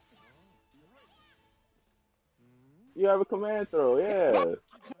 You have a command throw, yeah.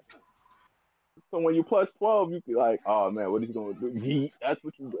 So when you plus 12, you be like, oh man, what is he gonna do? That's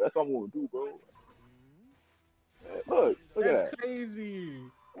what I'm gonna do, bro. Man, look at That's that. crazy.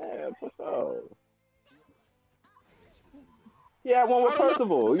 Yeah, what's up? Yeah, one with I don't know.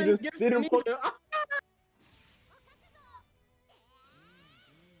 Percival. You Think just gets didn't put. neither.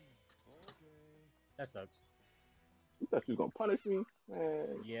 That sucks. You thought you was gonna punish me, man.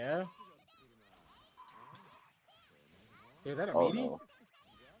 Yeah. Is that a Oh meaty? no.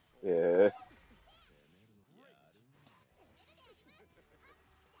 Yeah.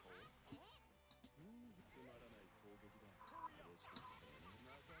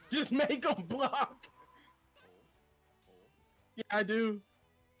 Just make him block. Yeah, I do.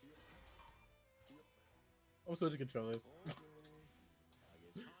 I'm switching controllers.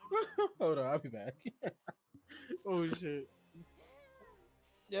 Hold on, I'll be back. Oh shit.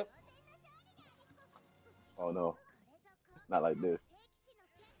 Yep. Oh no. Not like this.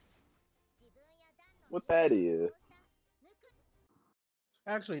 What that is?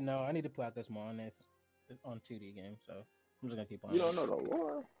 Actually, no. I need to practice more on this on 2D game, so I'm just gonna keep on. You don't know the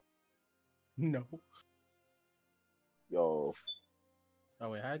lore? No. Yo. Oh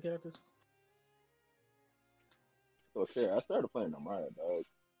wait, how I get at this? So shit, I started playing Amaya, dog.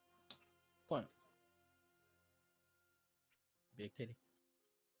 Point. Big titty.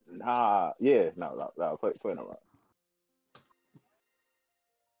 Nah, yeah, no, play Amaya.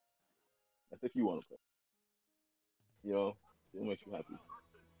 That's if you want to play. You know, it makes you happy.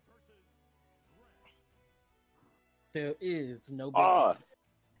 There is no big Ah,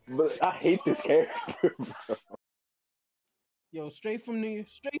 titty. but I hate this character, bro. Yo, straight from New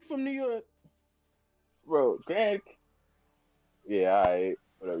York. Bro, Grant. Yeah, alright.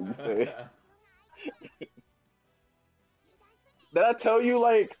 Whatever you say. Did I tell you,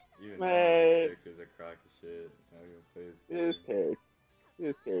 like, Even man, characters are crock of shit. Not even play this game.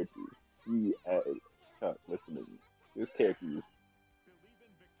 his character, he Chuck, listen to me. This character is.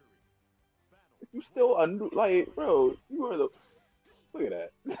 If you still like, bro, you are the. Look at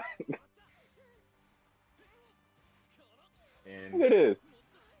that. And Look at this.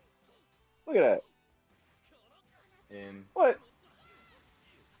 Look at that. and What?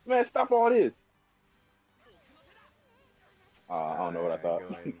 Man, stop all this. I don't know what I thought.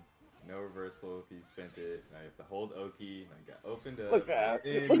 Going, no reversal if you spent it. I have to hold Oki. I got opened up. Look at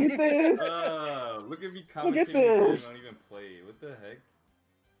and, look at this. Look at me Look at commentating. this. I don't even play. What the heck?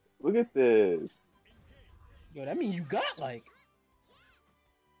 Look at this. Yo, that mean you got like.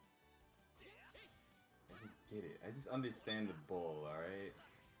 I just get it. I just understand the bull. All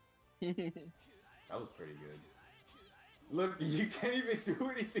right. That was pretty good. Look, you can't even do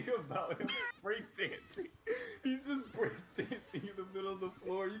anything about him breakdancing. He's just breakdancing in the middle of the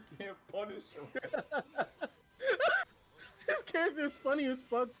floor. You can't punish him. This character is funny as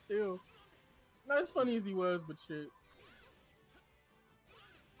fuck still. Not as funny as he was, but shit.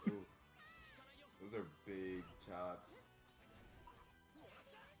 Ooh. Those are big chops.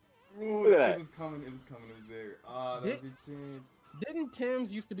 Ooh, Look at that. it was coming. It was coming. It was there. Ah, that was your chance. Didn't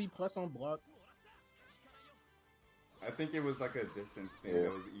Tim's used to be plus on block? I think it was like a distance thing Yeah.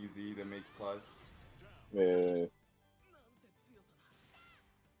 that was easy to make plus. Man.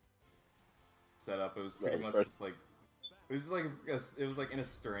 Setup. It was pretty much just like it was like it was like in a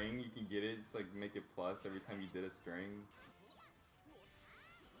string. You can get it, just like make it plus every time you did a string.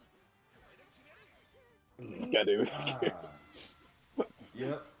 God damn it. Ah.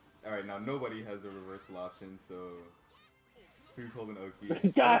 Yep. All right, now nobody has a reversal option, so who's holding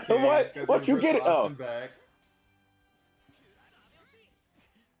Oki? God, Okay, what? got the What you get it? reversal Oh. option back.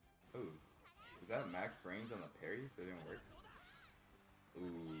 Ooh, is that max range on the parry? So it didn't work.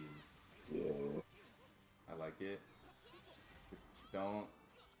 Ooh, Yeah. I like it. Just don't.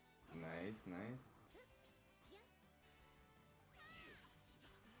 Nice, nice.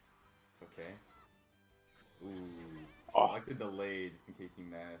 It's okay. Ooh, Oh. I like the delay just in case you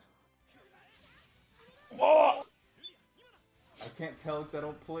mashed. Oh. I can't tell because I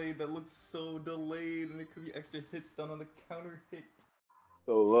don't play. That looks so delayed, and it could be extra hits done on the counter hit.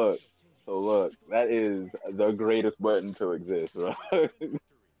 So look, that is the greatest button to exist, bro.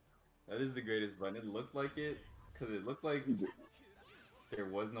 That is the greatest button. It looked like it, because it looked like there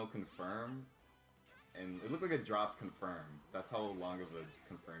was no confirm, and it looked like a drop confirm. That's how long of a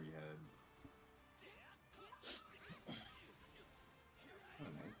confirm you had. Oh,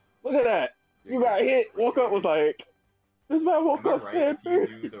 nice. Look at that. You got hit. Woke up was like, this man woke Am I up right? sad If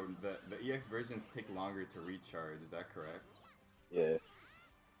first. you do the EX versions take longer to recharge. Is that correct? Yeah.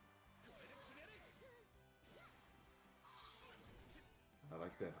 I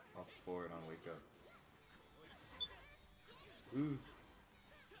like that. Up forward on wake up. Ooh.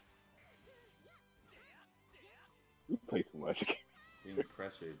 You play too much. Being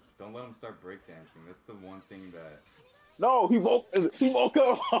pressured. Don't let him start breakdancing. That's the one thing that. No, he woke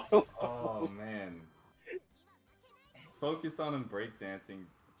up. Oh man. Focused on him breakdancing.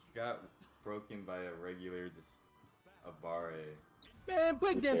 Got broken by a regular, just a barre. Man,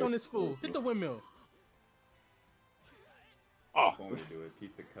 breakdance on this fool. Hit the windmill. Oh. That's one way to do it.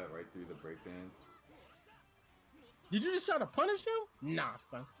 Pizza cut right through the breakdance. Did you just try to punish him? Nah,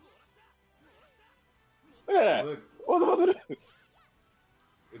 son. Look at that. Look, What the fuck is this?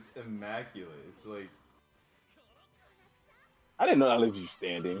 it's immaculate. It's like I didn't know that leaves you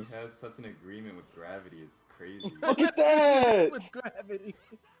standing. he has such an agreement with gravity. It's crazy. Look at that. With gravity.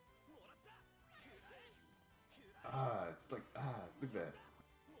 It's like look at that.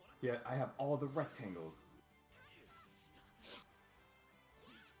 Yeah, I have all the rectangles.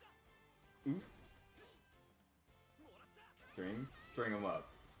 Oof. Strings, string them up.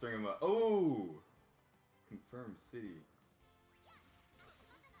 String them up. Oh! Confirmed city.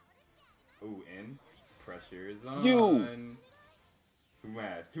 Oh, in. Pressure is on. You. Who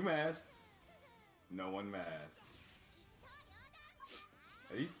mashed? Who mashed? No one mashed.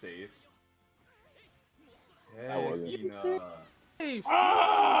 Are you safe? That wasn't. Hey,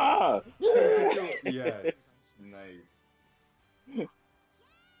 Ah! Yes. Nice.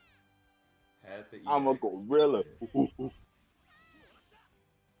 Had the I'm a EX. gorilla.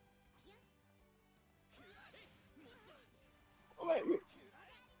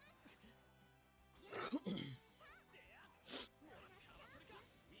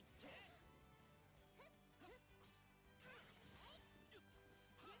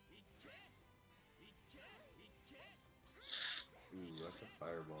 Ooh, that's a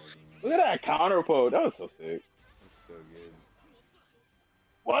fireball game. Look at that counter pose. That was so sick. That's so good.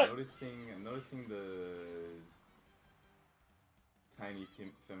 What? I'm noticing the tiny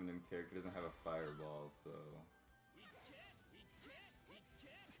feminine character doesn't have a fireball, so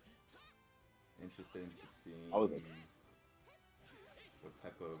interested in seeing I wasn't. what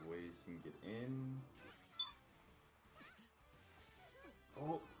type of ways she can get in.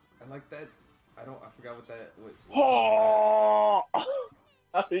 Oh, I like that. I forgot what that. Oh!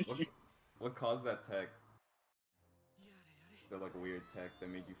 How did you? What caused that tech? The like weird tech that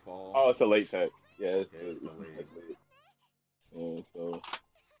made you fall. Oh, it's a late tech. Yeah, it's delayed. late. Yeah, so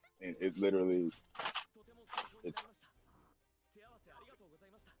and it literally, it's.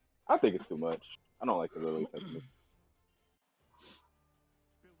 I think it's too much. I don't like the literally technique.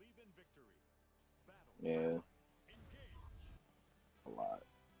 Yeah, a lot.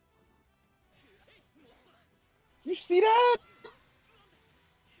 You see that?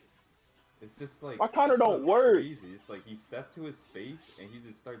 It's just like My counter it's don't not work. Crazy. It's like you step to his space and he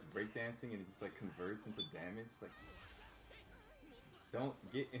just starts breakdancing and it just like converts into damage. It's like, don't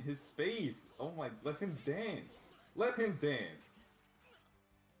get in his space. Oh my! Let him dance. Let him dance.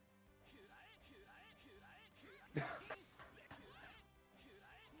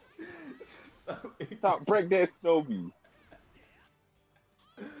 This is so ignorant. Stop breakdance Snowy.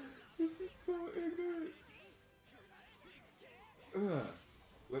 This is so ignorant.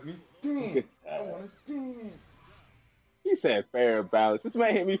 Let me dance. I wanna dance. He said fair balance. This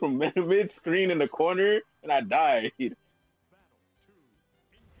man hit me from mid screen in the corner and I died.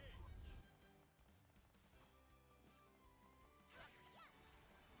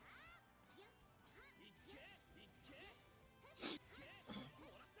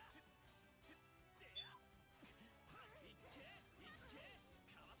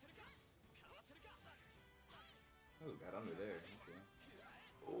 Oh, got under there. Okay.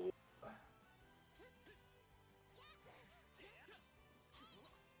 Oh.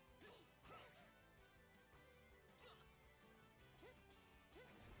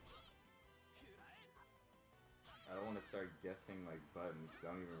 I don't want to start guessing like buttons 'cause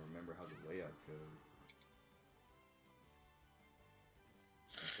I don't even remember how the layout goes.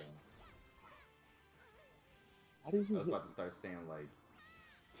 Okay. How did I you was about to start saying like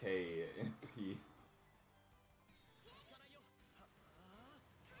K and P.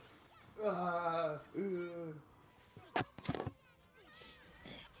 Oh,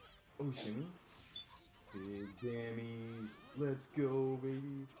 shimmy. Big Danny, let's go,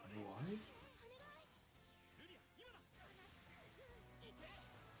 baby. What?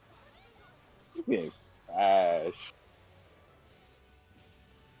 This game's trash.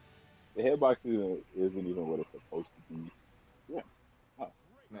 The hitbox isn't even what it's supposed to be. Yeah. Oh,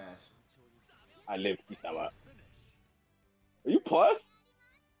 Smash. I live Kisawa. Are you plus?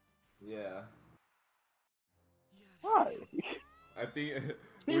 Yeah. Why? I think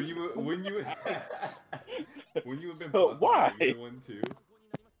when you when you have been So plus on why? the regular one too,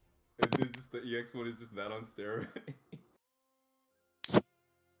 and then just the EX one is just that on steroids.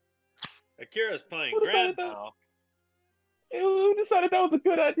 Akira's playing Who decided Grand that? now. Who decided that was a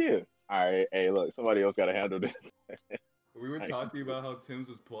good idea? Alright, hey, look, somebody else gotta handle this. We were talking about how Tim's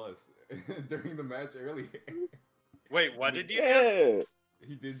was plus during the match earlier. Wait, what did you do? Yeah.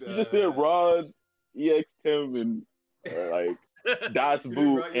 He did. You just did Rod, EX Tim, and like Dot's He did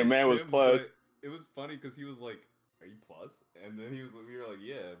boot, Rod and EX man was Tim's, plus. but it was funny because he was like, "Are you plus?" And then we were like,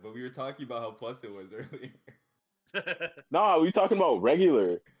 "Yeah," but we were talking about how plus it was earlier. Nah, we talking about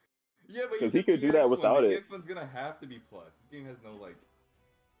regular. Yeah, but Because he he could do that without The it. EX one's gonna have to be plus. This game has no like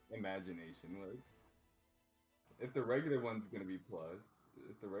imagination. Like, if the regular one's gonna be plus,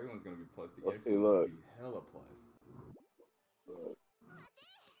 if the regular one's gonna be plus, the EX Okay, one's look. gonna be hella plus. Look,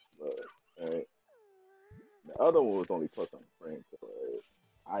 alright. The other one was only plus on frame, so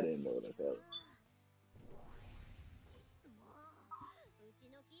I didn't know that was.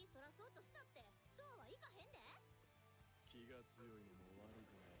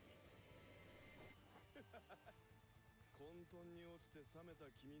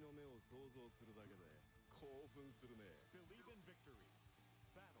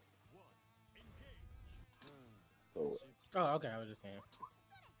 So, Oh, okay. I was just saying.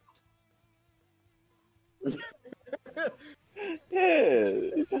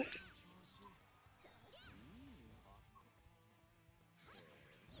 yeah.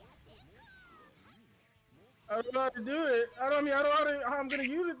 I don't know how to do it. I don't know how I'm gonna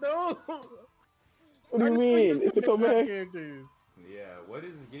use it though. What do you mean? It's a comeback. Characters. Yeah, what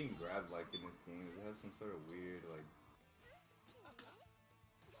is getting grabbed like in this game? Does it have some sort of weird like?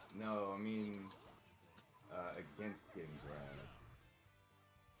 No, I mean against getting grabbed.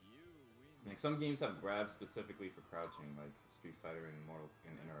 Like some games have grabs specifically for crouching, like Street Fighter and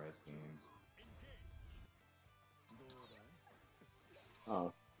NRS games.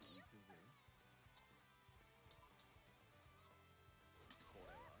 Oh.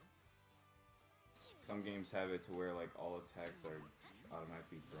 Some games have it to where like all attacks are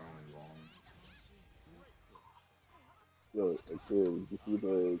automatically thrown and long. Yo, actually, you see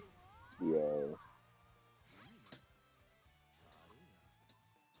the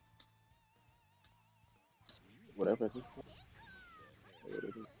whatever.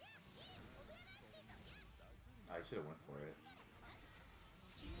 I should have went for it.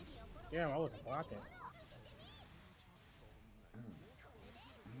 Damn, I wasn't blocking.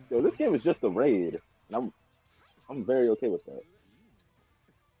 Yo, this game is just a raid, and I'm very okay with that.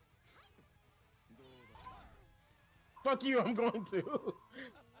 Fuck you, I'm going to.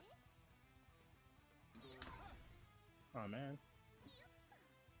 Oh man.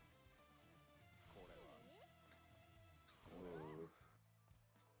 Oof.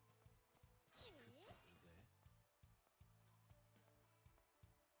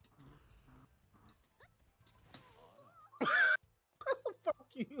 Fuck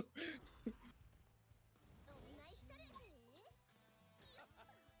you.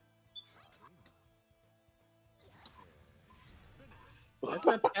 That's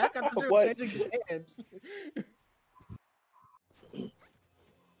an attack. I thought you were What? changing stance.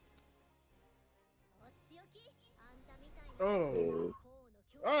 Oh.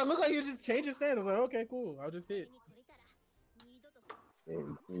 Oh, it looked like you just changed your stance. I was like, okay, cool. I'll just hit.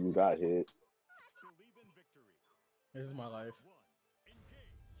 And you got hit. This is my life.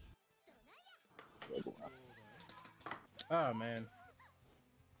 Oh man.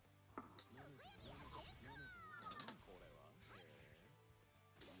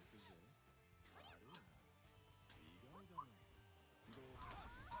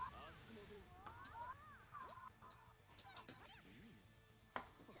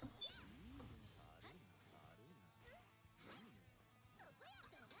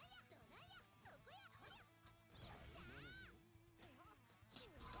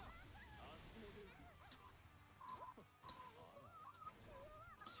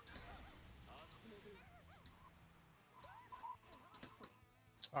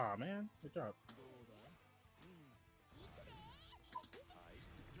 Oh man, good job.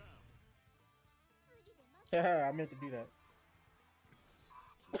 Yeah, I meant to do that.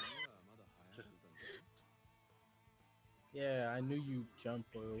 Yeah, I knew you jump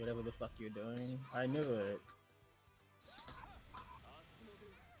or whatever the fuck you're doing. I knew it.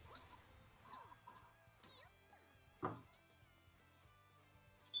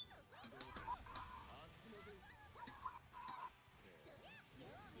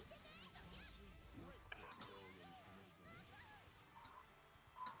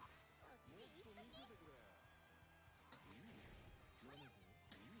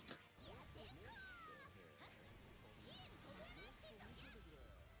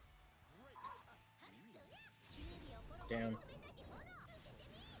 Damn.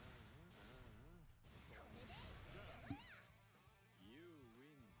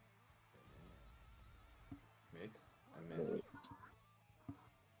 Mix? I missed.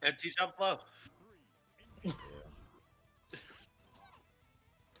 Empty jump low. Yeah.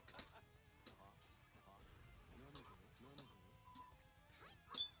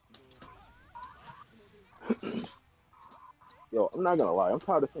 Yo, I'm not gonna lie. I'm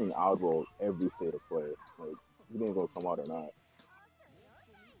tired of seeing Aldo every state of play. Like, he didn't gonna come out or not.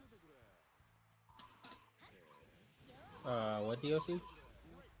 What DLC?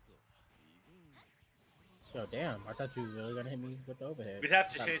 Yo, damn. I thought you were really gonna hit me with the overhead. We'd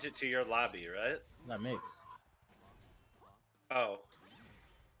have to change it to your lobby, right? Not mix. Oh.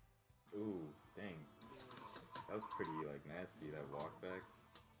 Ooh, dang. That was pretty, like, nasty, that walk back.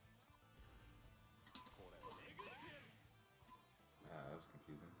 Ah, that was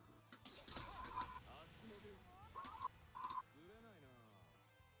confusing.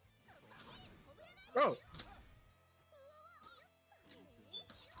 Bro!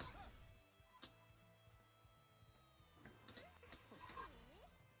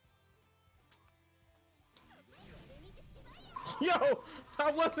 Yo!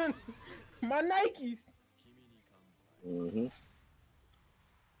 I wasn't... My Nikes! Mm-hmm.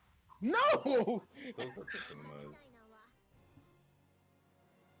 No! Those are fucking muds.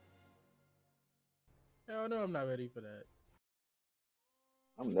 Hell no, I'm not ready for that.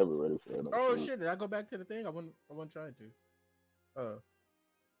 I'm never ready for it. Oh shit, did I go back to the thing? I wasn't trying to. Oh.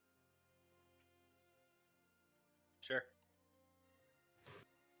 Sure.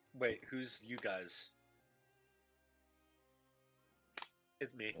 Wait, who's you guys?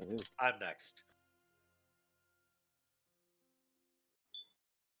 It's me. I'm next.